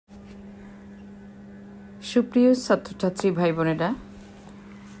সুপ্রিয় ছাত্রছাত্রী ভাই বোনেরা,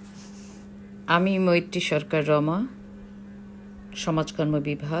 আমি মৈত্রী সরকার রমা, সমাজকর্ম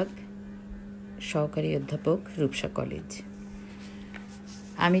বিভাগ, সহকারী অধ্যাপক, রূপসা কলেজ।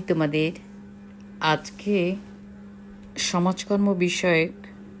 আমি তোমাদের আজকে সমাজকর্ম বিষয়ক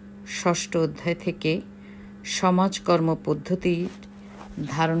ষষ্ঠ অধ্যায় থেকে সমাজকর্ম পদ্ধতির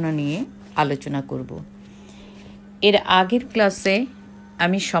ধারণা নিয়ে আলোচনা করব। এর আগের ক্লাসে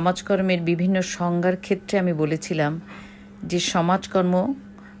আমি সমাজকর্মের বিভিন্ন সংজ্ঞার ক্ষেত্রে আমি বলেছিলাম যে সমাজকর্ম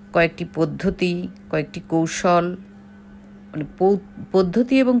কয়েকটি পদ্ধতি, কয়েকটি কৌশল, মানে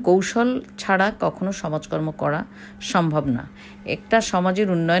পদ্ধতি এবং কৌশল ছাড়া কখনো সমাজকর্ম করা সম্ভব না। একটা সমাজের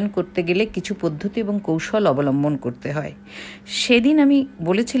উন্নয়ন করতে গেলে কিছু পদ্ধতি এবং কৌশল অবলম্বন করতে হয়। সেদিন আমি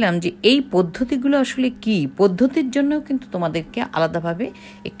বলেছিলাম যে এই পদ্ধতিগুলো আসলে কি, পদ্ধতির জন্যও কিন্তু তোমাদেরকে আলাদাভাবে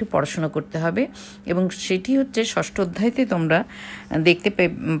একটু পড়াশোনা করতে হবে, এবং সেটি হচ্ছে ষষ্ঠ অধ্যায়তে তোমরা দেখতে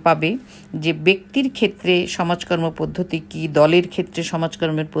পাবে যে ব্যক্তির ক্ষেত্রে সমাজকর্ম পদ্ধতি কি, দলের ক্ষেত্রে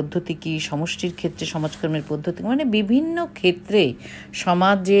সমাজকর্মের পদ্ধতি কি, সমষ্টির ক্ষেত্রে সমাজকর্মের পদ্ধতি, মানে বিভিন্ন ক্ষেত্রে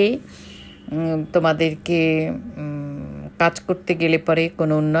সমাজে তোমাদেরকে কাজ করতে গেলে পরে,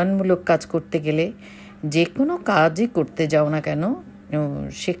 কোনো উন্নয়নমূলক কাজ করতে গেলে, যে কোনো কাজই করতে যাও না কেন,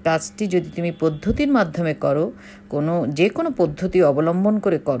 সে কাজটি যদি তুমি পদ্ধতির মাধ্যমে করো, যে কোনো পদ্ধতি অবলম্বন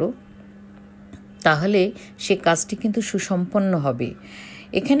করে করো, তাহলে সে কাজটি কিন্তু সুসম্পন্ন হবে।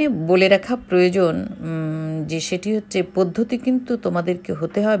 এখানে বলে রাখা প্রয়োজন যে সেটি হচ্ছে পদ্ধতি কিন্তু তোমাদেরকে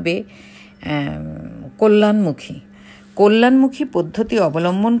হতে হবে কল্যাণমুখী পদ্ধতি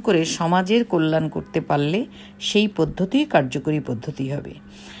অবলম্বন করে সমাজের কল্যাণ করতে পারলে সেই পদ্ধতি কার্যকরী পদ্ধতি হবে।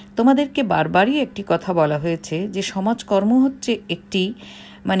 তোমাদেরকে বারবারই একটি কথা বলা হয়েছে যে সমাজকর্ম হচ্ছে একটি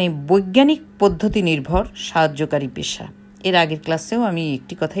বৈজ্ঞানিক পদ্ধতি নির্ভর সাহায্যকারী পেশা। এর আগের ক্লাসেও আমি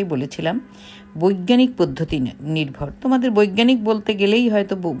একটি কথাই বলেছিলাম, বৈজ্ঞানিক পদ্ধতি নির্ভর। তোমাদের বৈজ্ঞানিক বলতে গেলেই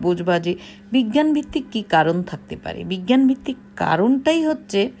হয়তো বুঝবা যে বিজ্ঞানভিত্তিক কী কারণ থাকতে পারে। বিজ্ঞানভিত্তিক কারণটাই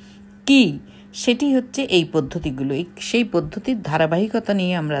হচ্ছে কি, সেটি হচ্ছে এই পদ্ধতিগুলো। সেই পদ্ধতির ধারাবাহিকতা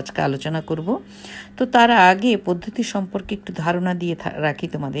নিয়ে আমরা আজকে আলোচনা করব। তো তার আগে পদ্ধতি সম্পর্কে একটু ধারণা দিয়ে রাখি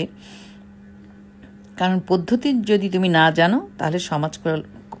তোমাদের, কারণ পদ্ধতি যদি তুমি না জানো তাহলে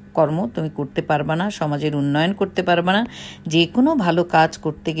সমাজকর্ম তুমি করতে পারবে না, সমাজের উন্নয়ন করতে পারবে না। যে কোনো ভালো কাজ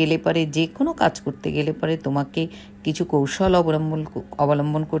করতে গেলে পরে তোমাকে কিছু কৌশল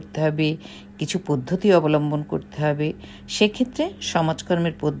অবলম্বন করতে হবে, কিছু পদ্ধতি অবলম্বন করতে হবে। সেক্ষেত্রে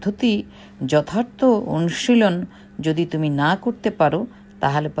সমাজকর্মের পদ্ধতি যথার্থ অনুশীলন যদি তুমি না করতে পারো,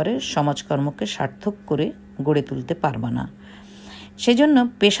 তাহলে পরে সমাজকর্মকে সার্থক করে গড়ে তুলতে পারবে না। সেজন্য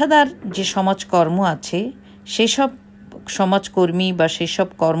পেশাদার যে সমাজকর্ম আছে, সেসব সমাজকর্মী বা সেসব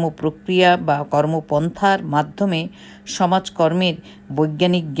কর্মপ্রক্রিয়া বা কর্মপন্থার মাধ্যমে সমাজকর্মের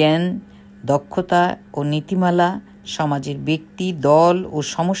বৈজ্ঞানিক জ্ঞান, দক্ষতা ও নীতিমালা সমাজের ব্যক্তি, দল ও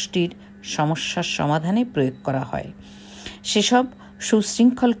সমষ্টির সমস্যার সমাধানে প্রয়োগ করা হয়। সেসব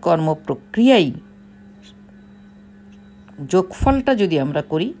সুশৃঙ্খল কর্মপ্রক্রিয়াই যোগফলটা যদি আমরা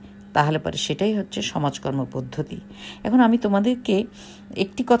করি, তাহলে পরে সেটাই হচ্ছে সমাজকর্ম পদ্ধতি। এখন আমি তোমাদেরকে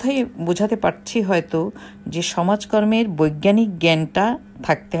একটি কথাই বোঝাতে পারছি হয়তো, যে সমাজকর্মের বৈজ্ঞানিক জ্ঞানটা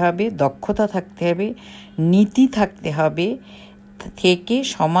থাকতে হবে, দক্ষতা থাকতে হবে, নীতি থাকতে হবে, থেকে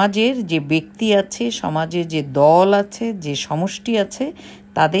সমাজের যে ব্যক্তি আছে, সমাজের যে দল আছে, যে সমষ্টি আছে,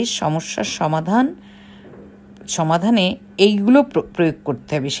 তাদের সমস্যার সমাধানে এইগুলো প্রয়োগ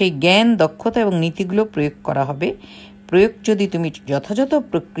করতে হবে। সেই জ্ঞান, দক্ষতা এবং নীতিগুলো প্রয়োগ করা হবে। প্রয়োগ যদি তুমি যথাযথ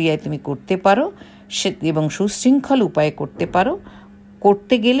প্রক্রিয়ায় তুমি করতে পারো এবং সুশৃঙ্খল উপায়ে করতে পারো,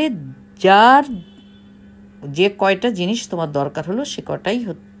 করতে গেলে যে কয়টা জিনিস তোমার দরকার হলো, সে কটাই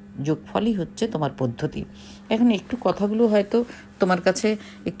যোগফলই হচ্ছে তোমার পদ্ধতি। এখন একটু কথাগুলো হয়তো তোমার কাছে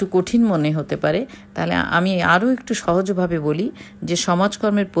একটু কঠিন মনে হতে পারে, তাহলে আমি আরও একটু সহজভাবে বলি যে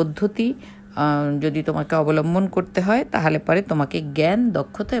সমাজকর্মের পদ্ধতি যদি তোমাকে অবলম্বন করতে হয়, তাহলে পরে তোমাকে জ্ঞান,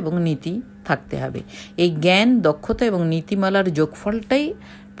 দক্ষতা এবং নীতি থাকতে হবে। এই জ্ঞান, দক্ষতা এবং নীতিমালার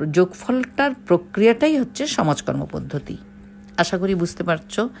যোগফলটার প্রক্রিয়াটাই হচ্ছে সমাজকর্ম পদ্ধতি। আশা করি বুঝতে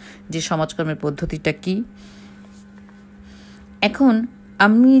পারছো যে সমাজকর্মের পদ্ধতিটা কি। এখন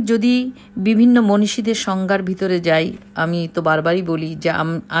আমি যদি বিভিন্ন মনীষীদের সংজ্ঞার ভিতরে যাই, আমি তো বারবারই বলি যে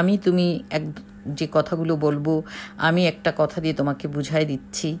তুমি যে কথাগুলো বলবো, আমি একটা কথা দিয়ে তোমাকে বুঝাই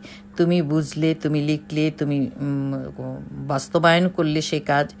দিচ্ছি, তুমি বুঝলে, তুমি লিখলে, তুমি বাস্তবায়ন করলে সে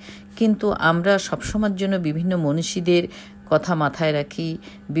কাজ। কিন্তু আমরা সবসময়ের জন্য বিভিন্ন মনীষীদের কথা মাথায় রাখি,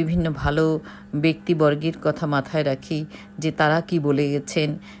 বিভিন্ন ভালো ব্যক্তিবর্গের কথা মাথায় রাখি, যে তারা কি বলে গেছেন,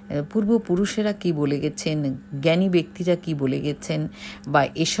 পূর্বপুরুষেরা কি বলে গেছেন, জ্ঞানী ব্যক্তিরা কি বলে গেছেন, বা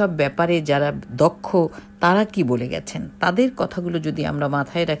এসব ব্যাপারে যারা দক্ষ তারা কি বলে গেছেন, তাদের কথাগুলো যদি আমরা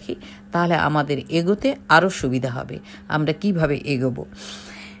মাথায় রাখি, তাহলে আমাদের এগোতে আরও সুবিধা হবে। আমরা কিভাবে এগোবো,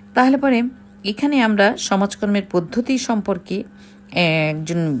 তাহলে পরে এখানে আমরা সমাজকর্মের পদ্ধতি সম্পর্কে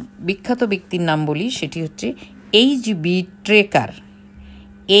একজন বিখ্যাত ব্যক্তির নাম বলি, সেটি হচ্ছে H.B. ট্রেকার।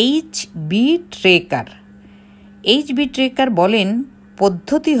 H.B. ট্রেকার বলেন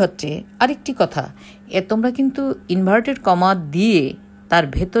পদ্ধতি হচ্ছে, আরেকটি কথা, তোমরা কিন্তু ইনভার্টেড কমা দিয়ে তার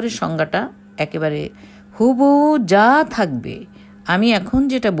ভেতরের সংজ্ঞাটা একেবারে হুবহু যা থাকবে, আমি এখন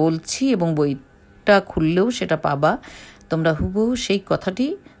যেটা বলছি এবং বইটা খুললেও সেটা পাবা, তোমরা হুবহু সেই কথাটি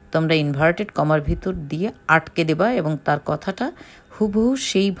তোমরা ইনভার্টেড কমার ভিতর দিয়ে আটকে দেবা এবং তার কথাটা হুবহু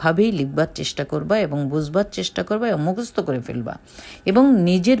সেইভাবেই লিখবার চেষ্টা করবা এবং বুঝবার চেষ্টা করবা এবং মুখস্থ করে ফেলবা এবং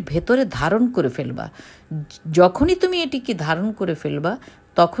নিজের ভেতরে ধারণ করে ফেলবা। যখনই তুমি এটিকে ধারণ করে ফেলবা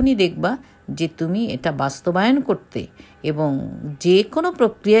তখনই দেখবা যে তুমি এটা বাস্তবায়ন করতে এবং যে কোনো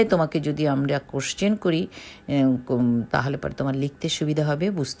প্রক্রিয়ায় তোমাকে যদি আমরা কোশ্চেন করি তাহলে পরে তোমার লিখতে সুবিধা হবে,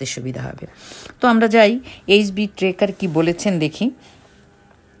 বুঝতে সুবিধা হবে। তো আমরা যাই H.B. ট্রেকার কি বলেছেন দেখি।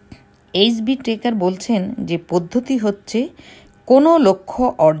 H.B. ট্রেকার বলছেন যে পদ্ধতি হচ্ছে কোনো লক্ষ্য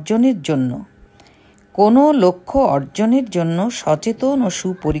অর্জনের জন্য সচেতন ও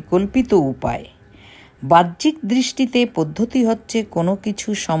সুপরিকল্পিত উপায়। বাহ্যিক দৃষ্টিতে পদ্ধতি হচ্ছে কোনো কিছু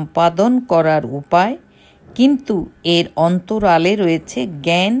সম্পাদন করার উপায়, কিন্তু এর অন্তরালে রয়েছে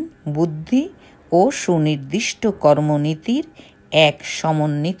জ্ঞান, বুদ্ধি ও সুনির্দিষ্ট কর্মনীতির এক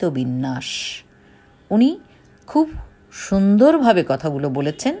সমন্বিত বিন্যাস। উনি খুব সুন্দরভাবে কথাগুলো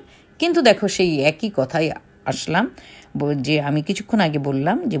বলেছেন, কিন্তু দেখো সেই একই কথাই আসলাম যে আমি কিছুক্ষণ আগে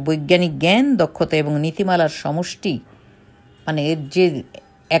বললাম যে বৈজ্ঞানিক জ্ঞান, দক্ষতা এবং নীতিমালার সমষ্টি, মানে এর যে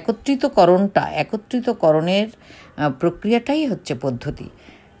একত্রিতকরণের প্রক্রিয়াটাই হচ্ছে পদ্ধতি।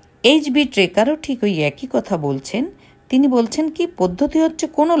 H.B. ট্রেকারও ঠিক ওই একই কথা বলছেন। তিনি বলছেন কি পদ্ধতি হচ্ছে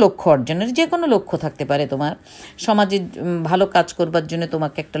কোনো লক্ষ্য অর্জনের, যে কোনো লক্ষ্য থাকতে পারে, তোমার সমাজে ভালো কাজ করবার জন্য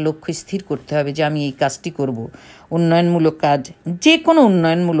তোমাকে একটা লক্ষ্য স্থির করতে হবে যে আমি এই কাজটি করব, উন্নয়নমূলক কাজ, যে কোনো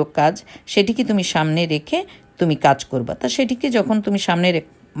উন্নয়নমূলক কাজ, সেটিকে তুমি সামনে রেখে তুমি কাজ করবা। তা সেটিকে যখন তুমি সামনে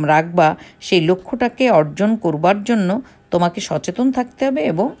রাখবা, সেই লক্ষ্যটাকে অর্জন করবার জন্য তোমাকে সচেতন থাকতে হবে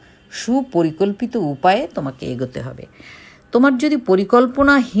এবং সুপরিকল্পিত উপায়ে তোমাকে এগোতে হবে। তোমার যদি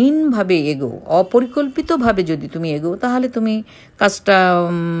পরিকল্পনাহীনভাবে অপরিকল্পিতভাবে যদি তুমি এগো, তাহলে তুমি কাজটা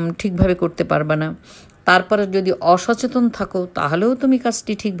ঠিকভাবে করতে পারবে না। তারপরে যদি অসচেতন থাকো তাহলেও তুমি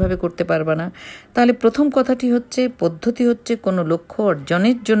কাজটি ঠিকভাবে করতে পারবে না। তাহলে প্রথম কথাটি হচ্ছে পদ্ধতি হচ্ছে কোনো লক্ষ্য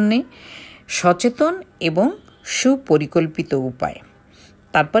অর্জনের জন্যে সচেতন এবং সুপরিকল্পিত উপায়।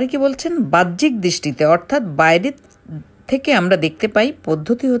 তারপরে কি বলছেন, বাহ্যিক দৃষ্টিতে অর্থাৎ বাইরে থেকে আমরা দেখতে পাই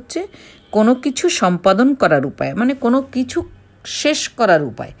পদ্ধতি হচ্ছে কোনো কিছু সম্পাদন করার উপায়, মানে কোনো কিছু শেষ করার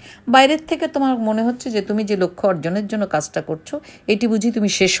উপায়। বাইরের থেকে তোমার মনে হচ্ছে যে তুমি যে লক্ষ্য অর্জনের জন্য কাজটা করছো এটি বুঝি তুমি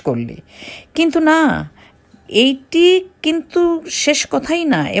শেষ করলে, কিন্তু না, এইটি কিন্তু শেষ কথাই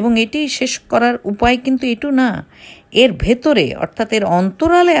না এবং এটি শেষ করার উপায় কিন্তু এটু না। এর ভেতরে অর্থাৎ এর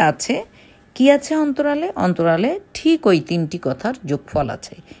অন্তরালে আছে, কি আছে অন্তরালে ঠিক ওই তিনটি কথার যোগফল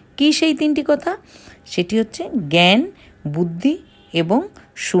আছে। কি সেই তিনটি কথা? সেটি হচ্ছে জ্ঞান, বুদ্ধি এবং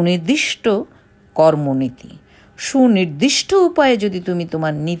সুনির্দিষ্ট কর্মনীতি। সুনির্দিষ্ট উপায়ে যদি তুমি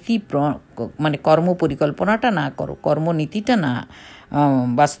তোমার নীতি মানে কর্ম পরিকল্পনাটা না করো, কর্মনীতিটা না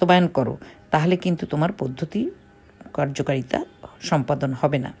বাস্তবায়ন করো, তাহলে কিন্তু তোমার পদ্ধতি কার্যকারিতা সম্পাদন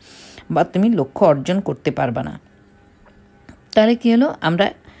হবে না বা তুমি লক্ষ্য অর্জন করতে পারবে না। তাহলে কী হলো, আমরা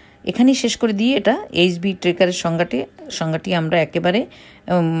এখানেই শেষ করে দিই। এটা H.B. ট্রেকারের সংজ্ঞাটি আমরা একেবারে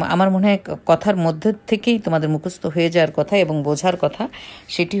আমার মনে হয় কথার মধ্যে থেকেই তোমাদের মুখস্থ হয়ে যাওয়ার কথা এবং বোঝার কথা।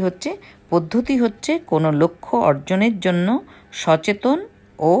 সেটি হচ্ছে পদ্ধতি হচ্ছে কোনো লক্ষ্য অর্জনের জন্য সচেতন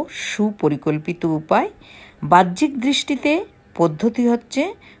ও সুপরিকল্পিত উপায়। বাহ্যিক দৃষ্টিতে পদ্ধতি হচ্ছে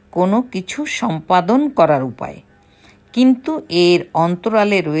কোনো কিছু সম্পাদন করার উপায়, কিন্তু এর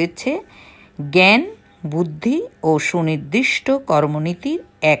অন্তরালে রয়েছে জ্ঞান, বুদ্ধি ও সুনির্দিষ্ট কর্মনীতির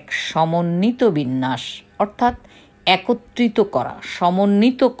এক সমন্বিত বিন্যাস, অর্থাৎ একত্রিত করা,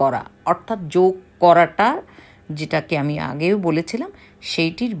 সমন্বিত করা, অর্থাৎ যোগ করাটা, যেটাকে আমি আগেও বলেছিলাম,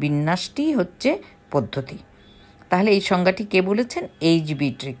 সেইটির বিন্যাসটি হচ্ছে পদ্ধতি। তাহলে এই সংজ্ঞাটি কে বলেছেন? H.B.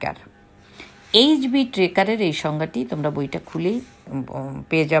 ট্রেকার। H.B. ট্রেকারের এই সংজ্ঞাটি তোমরা বইটা খুলেই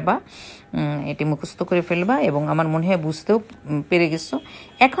পেয়ে যাবা, এটি মুখস্থ করে ফেলবা এবং আমার মনে হয় বুঝতেও পেরে গেছো।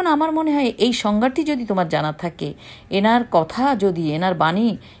 এখন আমার মনে হয় এই সংজ্ঞাটি যদি তোমার জানা থাকে, এনার কথা যদি, এনার বাণী,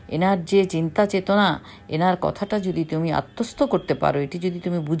 এনার যে চিন্তা চেতনা, এনার কথাটা যদি তুমি আত্মস্থ করতে পারো, এটি যদি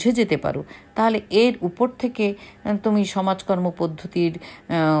তুমি বুঝে যেতে পারো, তাহলে এর উপর থেকে তুমি সমাজকর্ম পদ্ধতির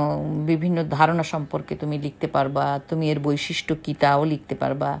বিভিন্ন ধারণা সম্পর্কে তুমি লিখতে পারবা, তুমি এর বৈশিষ্ট্য কী তাও লিখতে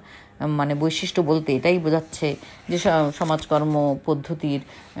পারবা, মানে বৈশিষ্ট্য বলতে এটাই বোঝাচ্ছে যে সমাজকর্ম পদ্ধতির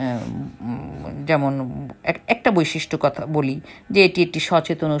যেমন একটা বৈশিষ্ট্য কথা বলি যে এটি একটি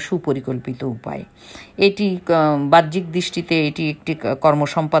সচেতন ও সুপরিকল্পিত উপায়। এটি বাহ্যিক দৃষ্টিতে এটি একটি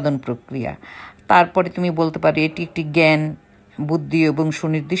কর্মসম্পাদন প্রক্রিয়া। তারপরে তুমি বলতে পারো এটি একটি জ্ঞান, বুদ্ধি এবং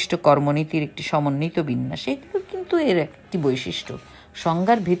সুনির্দিষ্ট কর্মনীতির একটি সমন্বিত বিন্যাস। এগুলো কিন্তু এর একটি বৈশিষ্ট্য,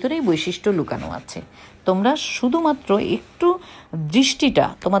 সংজ্ঞার ভিতরেই বৈশিষ্ট্য লুকানো আছে। তোমরা শুধুমাত্র একটু দৃষ্টিটা,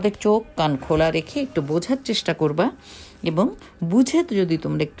 তোমাদের চোখ কান খোলা রেখে একটু বোঝার চেষ্টা করবা, এবং বুঝে যদি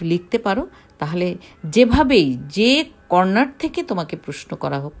তোমরা একটু লিখতে পারো তাহলে যেভাবেই যে কর্নার থেকে তোমাকে প্রশ্ন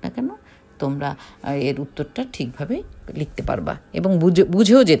করা হোক না কেন তোমরা এর উত্তরটা ঠিকভাবে লিখতে পারবা এবং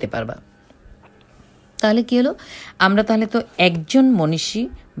বুঝেও যেতে পারবা। তাহলে কী হলো, আমরা তাহলে তো একজন মনীষী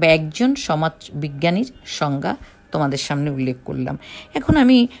বা একজন সমাজ বিজ্ঞানীর সংজ্ঞা তোমাদের সামনে উল্লেখ করলাম। এখন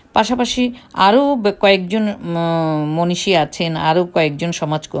আমি পাশাপাশি আরও কয়েকজন মনীষী আছেন, আরও কয়েকজন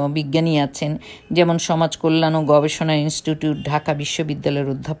সমাজ বিজ্ঞানী আছেন, যেমন সমাজ কল্যাণ ও গবেষণা ইনস্টিটিউট, ঢাকা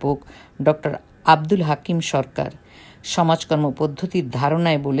বিশ্ববিদ্যালয়ের অধ্যাপক ডক্টর আব্দুল হাকিম সরকার সমাজকর্ম পদ্ধতির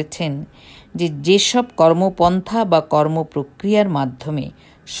ধারণায় বলেছেন যে যেসব কর্মপন্থা বা কর্মপ্রক্রিয়ার মাধ্যমে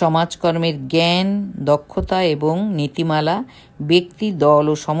সমাজকর্মের জ্ঞান, দক্ষতা এবং নীতিমালা ব্যক্তি, দল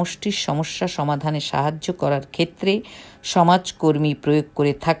ও সমষ্টির সমস্যা সমাধানে সাহায্য করার ক্ষেত্রে সমাজকর্মী প্রয়োগ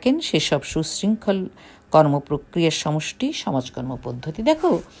করে থাকেন সেসব সুশৃঙ্খল কর্মপ্রক্রিয়ার সমষ্টি সমাজকর্ম পদ্ধতি।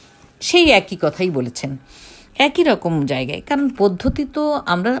 দেখো, সেই একই কথাই বলেছেন, একই রকম জায়গায়। কারণ পদ্ধতি তো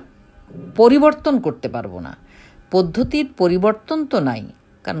আমরা পরিবর্তন করতে পারবো না, পদ্ধতির পরিবর্তন তো নাই।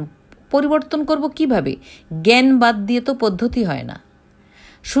 কারণ পরিবর্তন করব কিভাবে? জ্ঞান বাদ দিয়ে তো পদ্ধতি হয় না,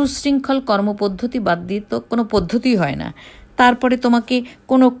 সুশৃঙ্খল কর্মপদ্ধতি বাদ দিয়ে তো কোনো পদ্ধতি হয় না। তারপরে তোমাকে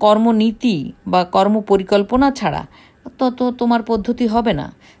কোনো কর্মনীতি বা কর্ম পরিকল্পনা ছাড়া তো তোমার পদ্ধতি হবে না।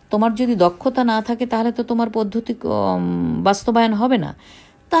 তোমার যদি দক্ষতা না থাকে তাহলে তো তোমার পদ্ধতি বাস্তবায়ন হবে না।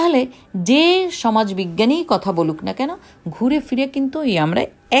 তাহলে যে সমাজবিজ্ঞানী কথা বলুক না কেন, ঘুরে ফিরে কিন্তু আমরা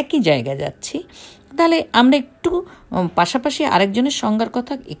একই জায়গায় যাচ্ছি। তাহলে আমরা একটু পাশাপাশি আরেকজনের সংজ্ঞার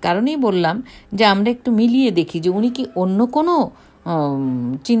কথা এ কারণেই বললাম যে আমরা একটু মিলিয়ে দেখি যে উনি কি অন্য কোনো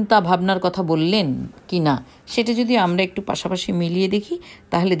চিন্তা ভাবনার কথা বললেন কি না, সেটা যদি আমরা একটু পাশাপাশি মিলিয়ে দেখি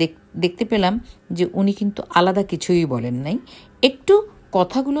তাহলে দেখতে পেলাম যে উনি কিন্তু আলাদা কিছুই বলেন নাই। একটু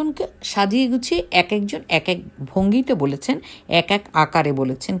কথাগুলোকে সাজিয়ে গুছিয়ে এক একজন এক এক ভঙ্গিতে বলেছেন, এক এক আকারে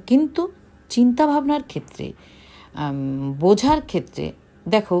বলেছেন, কিন্তু চিন্তা ভাবনার ক্ষেত্রে, বোঝার ক্ষেত্রে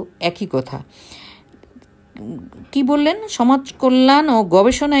দেখো একই কথা। কি বললেন? সমাজ কল্যাণ ও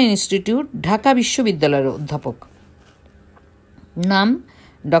গবেষণা ইনস্টিটিউট, ঢাকা বিশ্ববিদ্যালয়ের অধ্যাপক, নাম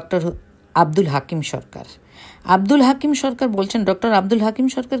ডক্টর আব্দুল হাকিম সরকার। আব্দুল হাকিম সরকার বলছেন, ডক্টর আব্দুল হাকিম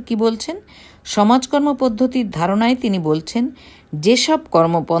সরকার কি বলছেন? সমাজকর্ম পদ্ধতির ধারণায় তিনি বলছেন যেসব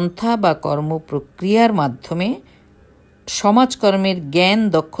কর্মপন্থা বা কর্মপ্রক্রিয়ার মাধ্যমে সমাজকর্মের জ্ঞান,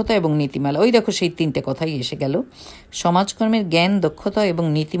 দক্ষতা এবং নীতিমালা, ওই দেখো সেই তিনটে কথাই এসে গেল। সমাজকর্মের জ্ঞান, দক্ষতা এবং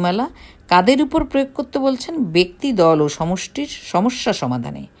নীতিমালা কাদের উপর প্রয়োগ করতে বলছেন? ব্যক্তি, দল ও সমষ্টির সমস্যা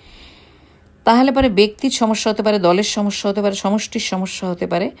সমাধানে। তাহলে পরে ব্যক্তির সমস্যা হতে পারে, দলের সমস্যা হতে পারে, সমষ্টির সমস্যা হতে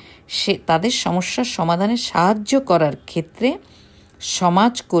পারে, সে তাদের সমস্যার সমাধানে সাহায্য করার ক্ষেত্রে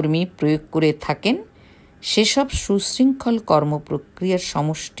সমাজকর্মী প্রয়োগ করে থাকেন সেসব সুশৃঙ্খল কর্মপ্রক্রিয়ার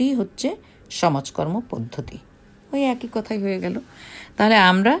সমষ্টি হচ্ছে সমাজকর্ম পদ্ধতি। ওই একই কথাই হয়ে গেল। তাহলে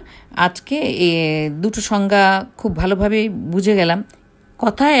আমরা আজকে দুটো সংজ্ঞা খুব ভালোভাবে বুঝে গেলাম।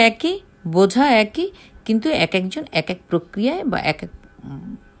 কথা একই, বোঝা একই, কিন্তু এক একজন এক এক প্রক্রিয়ায় বা এক এক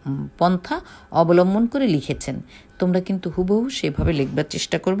পন্থা অবলম্বন করে লিখেছেন। তোমরা কিন্তু হুবহু সেভাবে লিখবার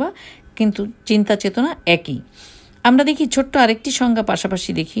চেষ্টা করবা, কিন্তু চিন্তা চেতনা একই। আমরা দেখি ছোট্ট আরেকটি সংজ্ঞা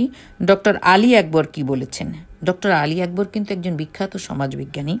পাশাপাশি দেখি ডক্টর আলী আকবর কি বলেছেন। ডক্টর আলী আকবর কিন্তু একজন বিখ্যাত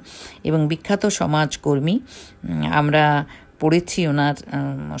সমাজবিজ্ঞানী এবং বিখ্যাত সমাজকর্মী। আমরা পড়েছি ওনার,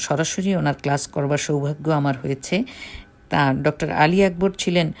 সরাসরি ওনার ক্লাস করবার সৌভাগ্য আমার হয়েছে। তা ডক্টর আলী আকবর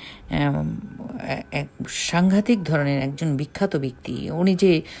ছিলেন এক সাংঘাতিক ধরনের একজন বিখ্যাত ব্যক্তি। উনি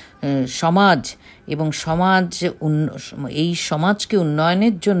যে সমাজ এবং এই সমাজকে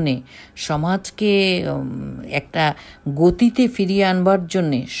উন্নয়নের জন্যে, সমাজকে একটা গতিতে ফিরিয়ে আনবার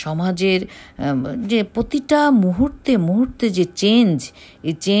জন্যে, সমাজের যে প্রতিটা মুহূর্তে মুহূর্তে যে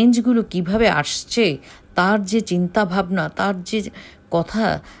এই চেঞ্জগুলো কিভাবে আসছে, তার যে চিন্তা ভাবনা, তার যে কথা,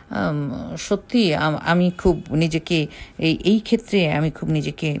 সত্যি আমি খুব নিজেকে এই ক্ষেত্রে আমি খুব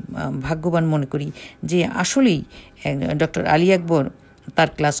নিজেকে ভাগ্যবান মনে করি যে আসলেই ডক্টর আলী আকবর, তার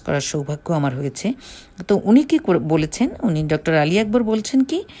ক্লাস করার সৌভাগ্য আমার হয়েছে। তো উনি কি বলেছেন? ডক্টর আলী আকবর বলছেন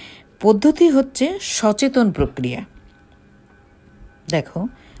কি, পদ্ধতি হচ্ছে সচেতন প্রক্রিয়া। দেখো,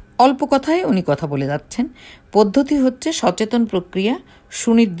 অল্প কথায় উনি কথা বলে যাচ্ছেন। পদ্ধতি হচ্ছে সচেতন প্রক্রিয়া,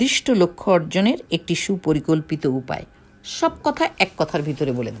 সুনির্দিষ্ট লক্ষ্য অর্জনের একটি সুপরিকল্পিত উপায়। সব কথা এক কথার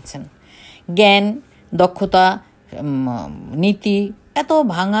ভিতরে বলে দিচ্ছেন। জ্ঞান, দক্ষতা, নীতি এত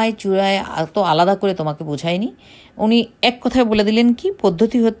ভাঙায় চূড়ায় এত আলাদা করে তোমাকে বোঝায়নি। উনি এক কথায় বলে দিলেন কি,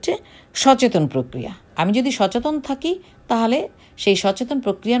 পদ্ধতি হচ্ছে সচেতন প্রক্রিয়া। আমি যদি সচেতন থাকি, তাহলে সেই সচেতন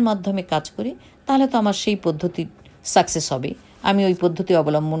প্রক্রিয়ার মাধ্যমে কাজ করি, তাহলে তো আমার সেই পদ্ধতি সাকসেস হবে। আমি ওই পদ্ধতি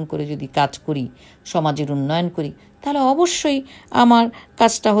অবলম্বন করে যদি কাজ করি, সমাজের উন্নয়ন করি, তাহলে অবশ্যই আমার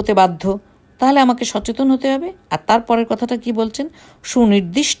কাজটা হতে বাধ্য। তাহলে আমাকে সচেতন হতে হবে। আর তারপরের কথাটা কি বলছেন,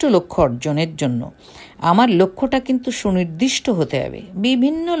 সুনির্দিষ্ট লক্ষ্য অর্জনের জন্য। আমার লক্ষ্যটা কিন্তু সুনির্দিষ্ট হতে হবে।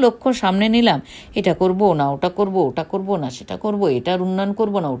 বিভিন্ন লক্ষ্য সামনে নিলাম, এটা করব না ওটা করব, ওটা করব না সেটা করব, এটার উন্নয়ন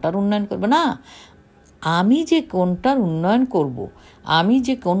করব না ওটার উন্নয়ন করব না। আমি যে কোনটার উন্নয়ন করব, আমি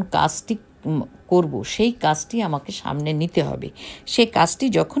যে কোন কাজটি করব, সেই কাজটি আমাকে সামনে নিতে হবে। সেই কাজটি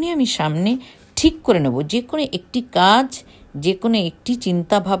যখনই আমি সামনে ঠিক করে নেব, যে কোনো একটি কাজ, যে কোনো একটি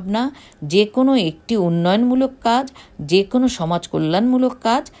চিন্তাভাবনা, যে কোনো একটি উন্নয়নমূলক কাজ, যে কোনো সমাজ কল্যাণমূলক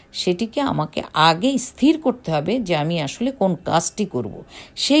কাজ, সেটিকে আমাকে আগে স্থির করতে হবে যে আমি আসলে কোন কাজটি করব।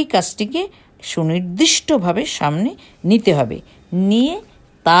 সেই কাজটিকে সুনির্দিষ্টভাবে সামনে নিতে হবে। নিয়ে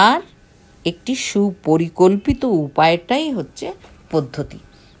তার একটি সুপরিকল্পিত উপায়টাই হচ্ছে পদ্ধতি।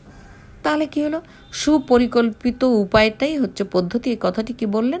 তাহলে কি হলো, সুপরিকল্পিত উপায়টাই হচ্ছে পদ্ধতি। এই কথাটি কি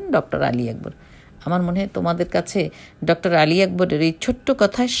বললেন ডক্টর আলী আকবর। আমার মনে হয় তোমাদের কাছে ডক্টর আলী আকবরের এই ছোট্ট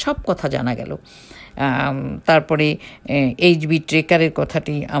কথায় সব কথা জানা গেল। তারপরে HB ট্রেকারের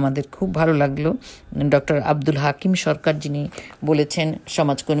কথাটি আমাদের খুব ভালো লাগলো। ডক্টর আব্দুল হাকিম সরকার যিনি বলেছেন,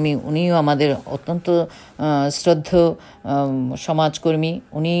 সমাজকর্মী, উনিও আমাদের অত্যন্ত শ্রদ্ধেয় সমাজকর্মী।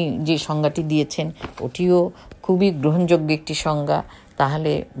 উনি যে সংজ্ঞাটি দিয়েছেন ওটিও খুবই গ্রহণযোগ্য একটি সংজ্ঞা।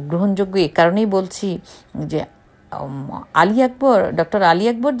 তাহলে গ্রহণযোগ্য এ কারণেই বলছি যে আলী আকবর, ডক্টর আলী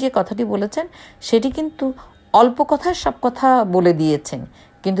আকবর যে কথাটি বলেছেন সেটি কিন্তু অল্প কথায় সব কথা বলে দিয়েছেন,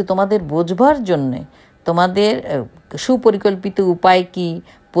 কিন্তু তোমাদের বোঝবার জন্যে, তোমাদের সুপরিকল্পিত উপায় কি,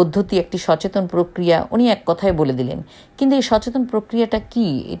 পদ্ধতি একটি সচেতন প্রক্রিয়া, উনি এক কথায় বলে দিলেন। কিন্তু এই সচেতন প্রক্রিয়াটা কি,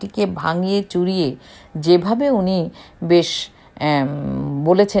 এটিকে ভাঙিয়ে চুরিয়ে যেভাবে উনি বেশ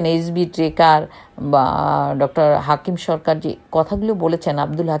বলেছেন, HB ট্রেকার বা ডক্টর হাকিম সরকার যে কথাগুলো বলেছেন,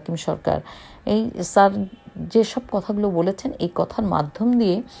 আব্দুল হাকিম সরকার, এই স্যার যেসব কথাগুলো বলেছেন, এই কথার মাধ্যম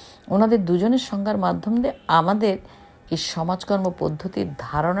দিয়ে, ওনাদের দুজনের সংজ্ঞার মাধ্যম দিয়ে আমাদের এই সমাজকর্ম পদ্ধতির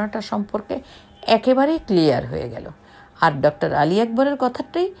ধারণাটা সম্পর্কে একেবারেই ক্লিয়ার হয়ে গেল। আর ডক্টর আলী আকবরের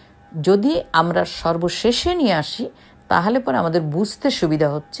কথাটাই যদি আমরা সর্বশেষে নিয়ে আসি, তাহলে পরে আমাদের বুঝতে সুবিধা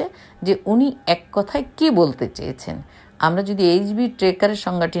হচ্ছে যে উনি এক কথায় কি বলতে চেয়েছেন। আমরা যদি HB ট্রেকারের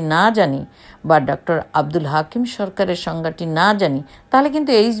সংজ্ঞাটি না জানি বা ডক্টর আব্দুল হাকিম সরকারের সংজ্ঞাটি না জানি, তাহলে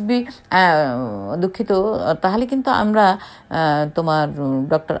কিন্তু তাহলে কিন্তু আমরা তোমার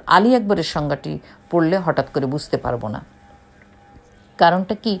ডক্টর আলী আকবরের সংজ্ঞাটি পড়লে হঠাৎ করে বুঝতে পারবো না।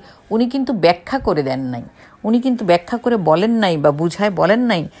 কারণটা কি, উনি কিন্তু ব্যাখ্যা করে দেন নাই, উনি কিন্তু ব্যাখ্যা করে বলেন নাই বা বুঝায় বলেন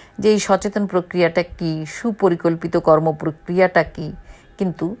নাই যে এই সচেতন প্রক্রিয়াটা কি, সুপরিকল্পিত কর্ম প্রক্রিয়াটা কি।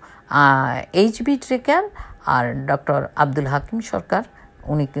 কিন্তু HB ট্রেকার আর ডক্টর আব্দুল হাকিম সরকার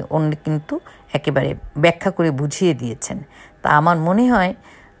উনি কিন্তু একেবারে ব্যাখ্যা করে বুঝিয়ে দিয়েছেন। তা আমার মনে হয়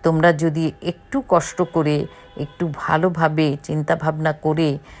তোমরা যদি একটু কষ্ট করে, একটু ভালোভাবে চিন্তাভাবনা করে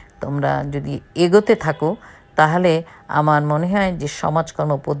তোমরা যদি এগোতে থাকো, তাহলে আমার মনে হয় যে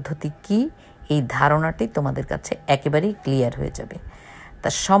সমাজকর্ম পদ্ধতি কি, এই ধারণাটি তোমাদের কাছে একেবারেই ক্লিয়ার হয়ে যাবে। তা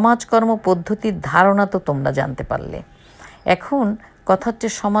সমাজকর্ম পদ্ধতির ধারণা তো তোমরা জানতে পারলে। এখন কথা হচ্ছে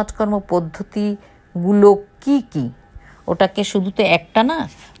সমাজকর্ম পদ্ধতিগুলো কি কি। ওটাকে শুধু তো একটা না,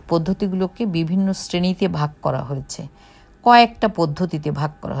 পদ্ধতিগুলোকে বিভিন্ন শ্রেণীতে ভাগ করা হয়েছে, কয়েকটা পদ্ধতিতে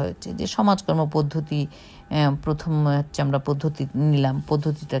ভাগ করা হয়েছে। যে সমাজকর্ম পদ্ধতি, প্রথম হচ্ছে আমরা পদ্ধতি নিলাম,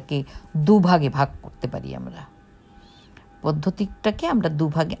 পদ্ধতিটাকে দুভাগে ভাগ করতে পারি আমরা। পদ্ধতিটাকে আমরা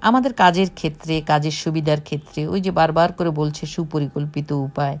দুভাগে, আমাদের কাজের ক্ষেত্রে, কাজের সুবিধার ক্ষেত্রে, ওই যে বারবার করে বলছে সুপরিকল্পিত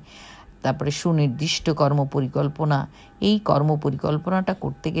উপায়, তারপরে সুনির্দিষ্ট কর্মপরিকল্পনা। এই কর্মপরিকল্পনাটা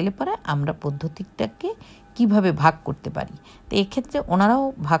করতে গেলে পরে আমরা পদ্ধতিটাকে কিভাবে ভাগ করতে পারি, তো এক্ষেত্রে ওনারাও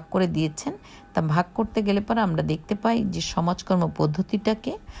ভাগ করে দিয়েছেন। তা ভাগ করতে গেলে পরে আমরা দেখতে পাই যে সমাজকর্ম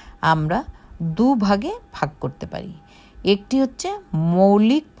পদ্ধতিটাকে আমরা দুভাগে ভাগ করতে পারি। একটি হচ্ছে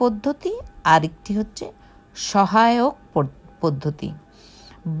মৌলিক পদ্ধতি, আর একটি হচ্ছে সহায়ক পদ্ধতি।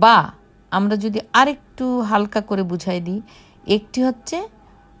 বা আমরা যদি আরেকটু হালকা করে বুঝাই দিই, একটি হচ্ছে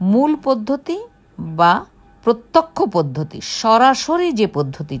মূল পদ্ধতি বা প্রত্যক্ষ পদ্ধতি, সরাসরি যে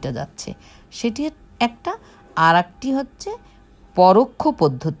পদ্ধতিটা যাচ্ছে সেটি একটা, আর একটি হচ্ছে পরোক্ষ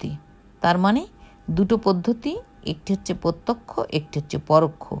পদ্ধতি। তার মানে দুটো পদ্ধতি, একটি হচ্ছে প্রত্যক্ষ, একটি হচ্ছে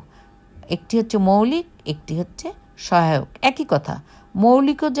পরোক্ষ। একটি হচ্ছে মৌলিক, একটি হচ্ছে সহায়ক। একই কথা,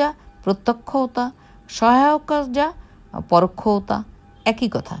 মৌলিকও যা প্রত্যক্ষও তা, সহায়ক যা পরোক্ষও তা, একই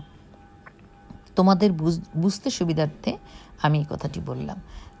কথা। তোমাদের বুঝতে সুবিধার্থে আমি এই কথাটি বললাম।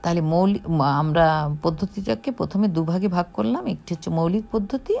 তাহলে আমরা পদ্ধতিটাকে প্রথমে দুভাগে ভাগ করলাম, একটি হচ্ছে মৌলিক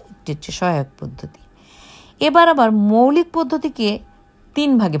পদ্ধতি, একটি হচ্ছে সহায়ক পদ্ধতি। এবার আবার মৌলিক পদ্ধতিকে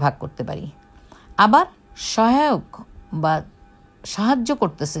 3 ভাগে ভাগ করতে পারি। আবার সহায়ক বা সাহায্য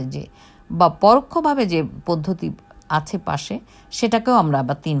করতেছে যে বা পরোক্ষভাবে যে পদ্ধতি আছে পাশে, সেটাকেও আমরা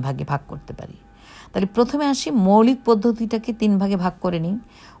আবার 3 ভাগে ভাগ করতে পারি। তাহলে প্রথমে আসি মৌলিক পদ্ধতিটাকে 3 ভাগে ভাগ করে নিই।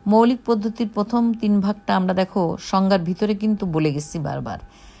 মৌলিক পদ্ধতির প্রথম 3 ভাগটা আমরা দেখো সংজ্ঞার ভিতরে কিন্তু বলে গেছি বারবার।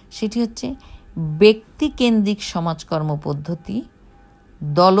 সেটি হচ্ছে ব্যক্তিকেন্দ্রিক সমাজকর্ম পদ্ধতি,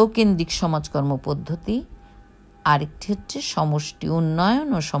 দলকেন্দ্রিক সমাজকর্ম পদ্ধতি, আরেকটি হচ্ছে সমষ্টি উন্নয়ন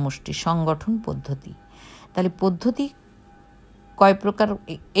ও সমষ্টি সংগঠন পদ্ধতি। তাহলে পদ্ধতি কয় প্রকার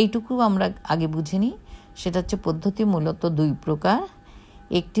এইটুকু আমরা আগে বুঝে নিই। সেটা হচ্ছে পদ্ধতি মূলত 2 প্রকার,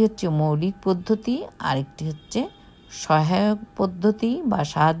 একটি হচ্ছে মৌলিক পদ্ধতি, আরেকটি হচ্ছে সহায়ক পদ্ধতি বা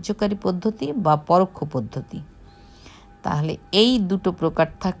সাহায্যকারী পদ্ধতি বা পরোক্ষ পদ্ধতি। তাহলে এই 2 প্রকার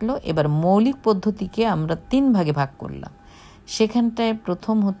থাকলো। এবার মৌলিক পদ্ধতিকে আমরা 3 ভাগে ভাগ করলাম। সেখানটায়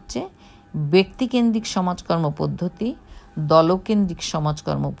প্রথম হচ্ছে ব্যক্তিকেন্দ্রিক সমাজকর্ম পদ্ধতি, দলকেন্দ্রিক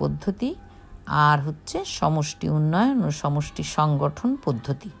সমাজকর্ম পদ্ধতি, আর হচ্ছে সমষ্টি উন্নয়ন ও সমষ্টি সংগঠন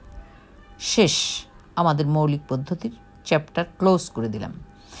পদ্ধতি। শেষ, আমাদের মৌলিক পদ্ধতির চ্যাপ্টার ক্লোজ করে দিলাম।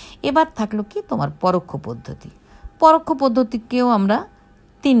 এবার থাকলো কি তোমার পরোক্ষ পদ্ধতি। পরোক্ষ পদ্ধতিকেও আমরা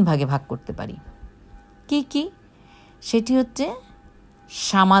 3 ভাগে ভাগ করতে পারি। কি কি? সেটি হচ্ছে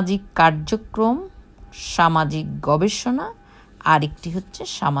সামাজিক কার্যক্রম, সামাজিক গবেষণা, আরেকটি হচ্ছে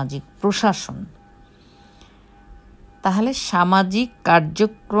সামাজিক প্রশাসন। তাহলে সামাজিক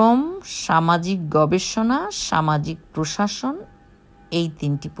কার্যক্রম, সামাজিক গবেষণা, সামাজিক প্রশাসন, এই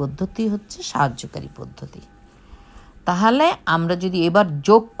 3টি পদ্ধতি হচ্ছে সাহায্যকারী পদ্ধতি। তাহলে আমরা যদি এবার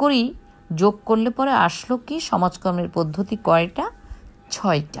যোগ করি, যোগ করলে পরে আসলো কি সমাজকর্মের পদ্ধতি কয়টা?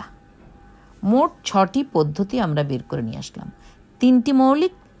 6টা। মোট 6টি পদ্ধতি আমরা বের করে নিয়ে আসলাম। 3টি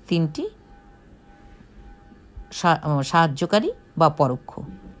মৌলিক, 3টি সাহায্যকারী বা পরোক্ষ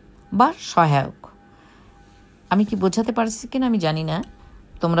বা সহায়ক। আমি কি বোঝাতে পারছি কিনা আমি জানি না,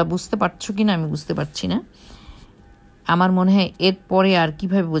 তোমরা বুঝতে পারছো কিনা আমি বুঝতে পারছি না। আমার মনে হয় এরপরে আর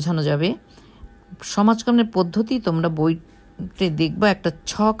কিভাবে বোঝানো যাবে। সমাজকর্মের পদ্ধতি তোমরা বইতে দেখবা একটা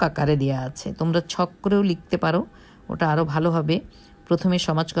ছক আকারে দেওয়া আছে, তোমরা ছক করেও লিখতে পারো, ওটা আরও ভালো হবে। প্রথমে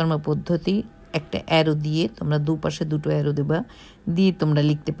সমাজকর্ম পদ্ধতি একটা অ্যারো দিয়ে, তোমরা দুপাশে 2টো অ্যারো দেবা, দিয়ে তোমরা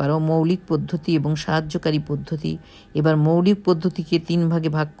লিখতে পারো মৌলিক পদ্ধতি এবং সাহায্যকারী পদ্ধতি। এবার মৌলিক পদ্ধতিকে 3 ভাগে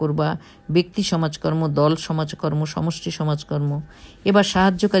ভাগ করবা, ব্যক্তি সমাজকর্ম, দল সমাজকর্ম, সমষ্টি সমাজকর্ম। এবার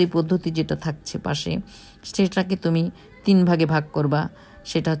সাহায্যকারী পদ্ধতি যেটা থাকছে পাশে, সেটাকে তুমি 3 ভাগে ভাগ করবা,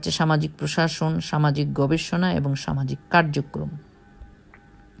 সেটা হচ্ছে সামাজিক প্রশাসন, সামাজিক গবেষণা এবং সামাজিক কার্যক্রম।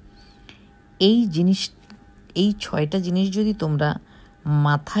 এই 6টা জিনিস যদি তোমরা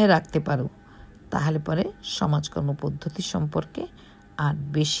মাথায় রাখতে পারো, তাহলে পরে সমাজকর্ম পদ্ধতি সম্পর্কে আর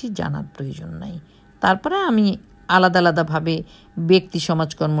বেশি জানার প্রয়োজন নাই। তারপরে আমি আলাদা আলাদাভাবে ব্যক্তি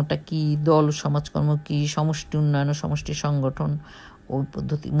সমাজকর্মটা কি, দল সমাজকর্ম কি, সমষ্টি উন্নয়ন ও সমষ্টি সংগঠন, ওই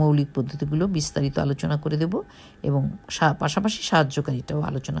পদ্ধতি মৌলিক পদ্ধতিগুলো বিস্তারিত আলোচনা করে দেব এবং পাশাপাশি সাহায্যকারীটাও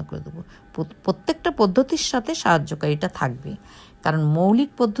আলোচনা করে দেব। প্রত্যেকটা পদ্ধতির সাথে সাহায্যকারীটা থাকবে, কারণ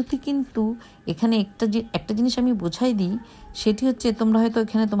মৌলিক পদ্ধতি কিন্তু এখানে একটা জিনিস আমি বোঝাই দিই, সেটি হচ্ছে তোমরা হয়তো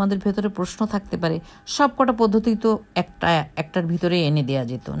এখানে তোমাদের ভেতরে প্রশ্ন থাকতে পারে, সব কটা পদ্ধতি তো একটার ভিতরে এনে দেয়া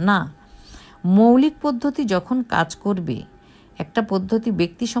যেত না। মৌলিক পদ্ধতি যখন কাজ করবে, একটা পদ্ধতি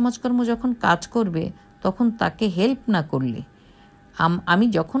ব্যক্তি সমাজকর্ম যখন কাজ করবে, তখন তাকে হেল্প না করলে, আমি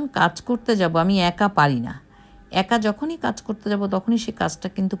যখন কাজ করতে যাব, আমি একা পারি না, একা যখনই কাজ করতে যাব তখনই সে কাজটা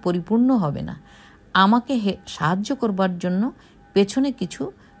কিন্তু পরিপূর্ণ হবে না। আমাকে সাহায্য করবার জন্য পেছনে কিছু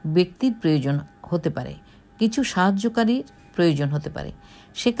ব্যক্তির প্রয়োজন হতে পারে, কিছু সাহায্যকারীর প্রয়োজন হতে পারে।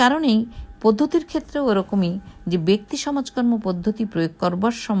 সে কারণেই পদ্ধতির ক্ষেত্রেও এরকমই, যে ব্যক্তি সমাজকর্ম পদ্ধতি প্রয়োগ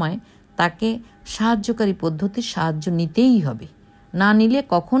করবার সময় তাকে সাহায্যকারী পদ্ধতির সাহায্য নিতেই হবে, না নিলে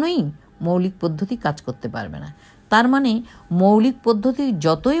কখনোই মৌলিক পদ্ধতি কাজ করতে পারবে না। তার মানে মৌলিক পদ্ধতি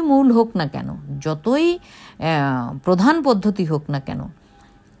যতই মূল হোক না কেন, যতই প্রধান পদ্ধতি হোক না কেন,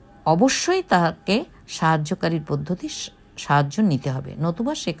 অবশ্যই তাকে সাহায্যকারীর পদ্ধতির সাহায্য নিতে হবে,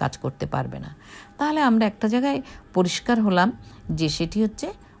 নতুবা সে কাজ করতে পারবে না। তাহলে আমরা একটা জায়গায় পরিষ্কার হলাম যে সেটি হচ্ছে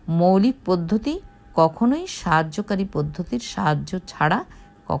মৌলিক পদ্ধতি কখনোই সাহায্যকারী পদ্ধতির সাহায্য ছাড়া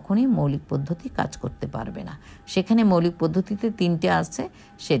কখনোই মৌলিক পদ্ধতি কাজ করতে পারবে না। সেখানে মৌলিক পদ্ধতিতে 3টে আছে,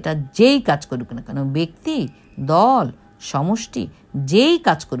 সেটা যেই কাজ করুক না কেন, ব্যক্তি, দল, সমষ্টি, যেই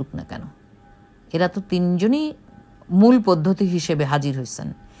কাজ করুক না কেন, এরা তো 3জনই মূল পদ্ধতি হিসেবে হাজির হয়েছেন।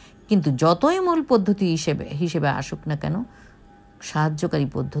 কিন্তু যতই মূল পদ্ধতি হিসেবে আসুক না কেন, সাহায্যকারী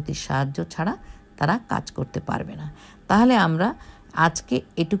পদ্ধতির সাহায্য ছাড়া তারা কাজ করতে পারবে না। তাহলে আমরা আজকে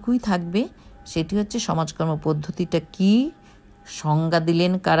এটুকুই থাকবে সেটি হচ্ছে সমাজকর্ম পদ্ধতিটা কি, সংজ্ঞা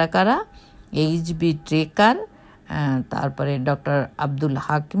দিলেন কারা কারা, এইচ.বি. ট্রেকার, তারপরে ডক্টর আব্দুল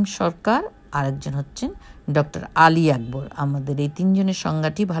হাকিম সরকার, আরেকজন হচ্ছেন ডক্টর আলী আকবর। আমাদের এই তিনজনের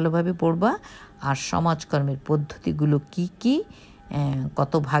সংজ্ঞাটি ভালোভাবে পড়বা, আর সমাজকর্মের পদ্ধতিগুলো কি কি,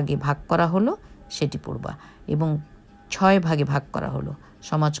 কত ভাগে ভাগ করা হলো সেটি পড়বা, এবং 6 ভাগে ভাগ করা হলো।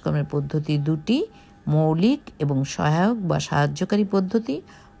 সমাজকর্মের পদ্ধতি 2টি, মৌলিক এবং সহায়ক বা সাহায্যকারী পদ্ধতি।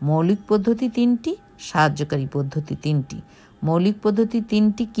 মৌলিক পদ্ধতি 3টি, সাহায্যকারী পদ্ধতি 3টি। মৌলিক পদ্ধতি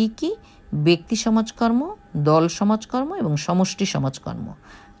 3টি কি কি? ব্যক্তি সমাজকর্ম, দল সমাজকর্ম এবং সমষ্টি সমাজকর্ম।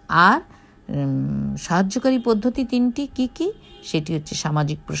 আর সাহায্যকারী পদ্ধতি 3টি কি কি? সেটি হচ্ছে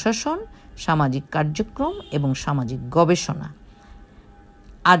সামাজিক প্রশাসন, সামাজিক কার্যক্রম এবং সামাজিক গবেষণা।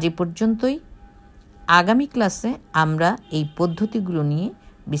 আজ এ পর্যন্তই। আগামী ক্লাসে আমরা এই পদ্ধতিগুলো নিয়ে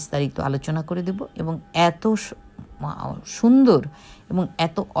বিস্তারিত আলোচনা করে দেব, এবং এত সুন্দর এবং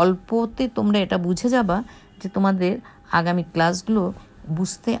এত অল্পতে তোমরা এটা বুঝে যাবা যে তোমাদের আগামী ক্লাসগুলো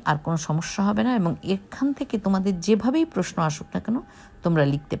বুঝতে আর কোনো সমস্যা হবে না, এবং এখান থেকে তোমাদের যেভাবেই প্রশ্ন আসুক না কেন তোমরা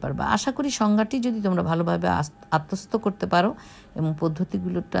লিখতে পারবা। আশা করি সংজ্ঞাটি যদি তোমরা ভালোভাবে আত্মস্থ করতে পারো এবং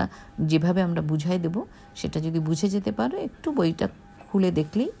পদ্ধতিগুলোটা যেভাবে আমরা বুঝাই দেব সেটা যদি বুঝে যেতে পারো, একটু বইটা খুলে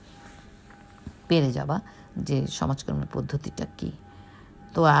দেখলেই পেরে যাবা যে সমাজকর্মের পদ্ধতিটা কি।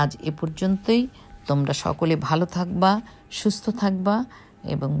 তো আজ এ পর্যন্তই। তোমরা সকলে ভালো থাকবা, সুস্থ থাকবা,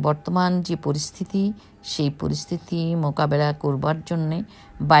 এবং বর্তমান যে পরিস্থিতি সেই পরিস্থিতি মোকাবেলা করবার জন্যে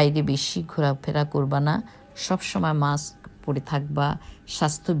বাইরে বেশি ঘোরাফেরা করবা না, সবসময় মাস্ক পরে থাকবা,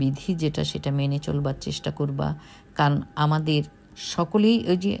 স্বাস্থ্যবিধি যেটা সেটা মেনে চলবার চেষ্টা করবা। কারণ আমাদের সকলেই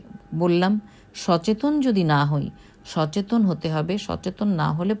ওই যে বললাম, সচেতন যদি না হই, সচেতন হতে হবে। সচেতন না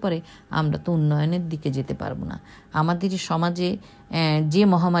হলে পরে আমরা তো উন্নয়নের দিকে যেতে পারবো না। আমাদের সমাজে যে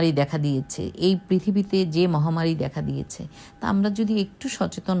মহামারী দেখা দিয়েছে, এই পৃথিবীতে যে মহামারী দেখা দিয়েছে, তা আমরা যদি একটু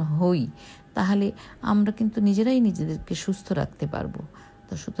সচেতন হই তাহলে আমরা কিন্তু নিজেরাই নিজেদেরকে সুস্থ রাখতে পারবো।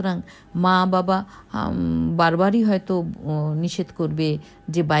 তো সুতরাং মা বাবা বারবারই হয়তো নিষেধ করবে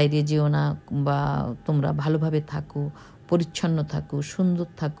যে বাইরে যেও না, বা তোমরা ভালোভাবে থাকো, পরিচ্ছন্ন থাকো, সুন্দর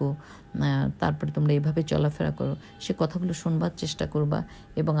থাকো, তারপরে তোমরা এভাবে চলাফেরা করো। সে কথাগুলো শুনবার চেষ্টা করবা,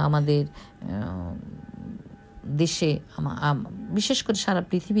 এবং আমাদের দেশে বিশেষ করে সারা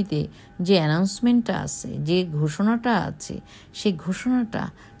পৃথিবীতে যে অ্যানাউন্সমেন্টটা আছে, যে ঘোষণাটা আছে, সেই ঘোষণাটা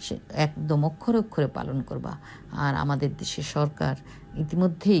সে একদম অক্ষরে অক্ষরে পালন করবা। আর আমাদের দেশের সরকার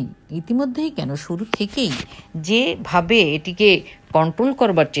ইতিমধ্যেই কেন, শুরু থেকেই যেভাবে এটিকে কন্ট্রোল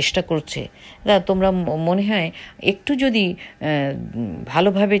করবার চেষ্টা করছে, তোমরা মনে হয় একটু যদি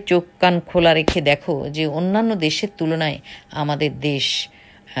ভালোভাবে চোখ কান খোলা রেখে দেখো যে অন্যান্য দেশের তুলনায় আমাদের দেশ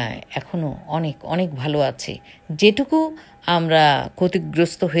এখনও অনেক অনেক ভালো আছে। যেটুকু আমরা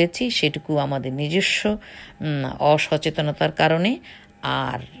ক্ষতিগ্রস্ত হয়েছি সেটুকু আমাদের নিজস্ব অসচেতনতার কারণে,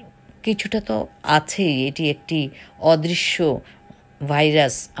 আর কিছুটা তো আছেই। এটি একটি অদৃশ্য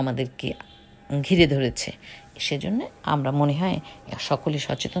ভাইরাস আমাদেরকে ঘিরে ধরেছে। সেজন্য আমরা মনে হয় সকলে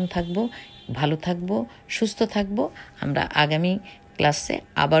সচেতন থাকব, ভালো থাকব, সুস্থ থাকব। আমরা আগামী ক্লাসে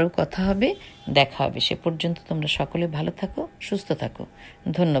আবারও কথা হবে, দেখা হবে। সে পর্যন্ত তোমরা সকলে ভালো থাকো, সুস্থ থাকো।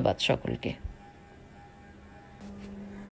 ধন্যবাদ সকলকে।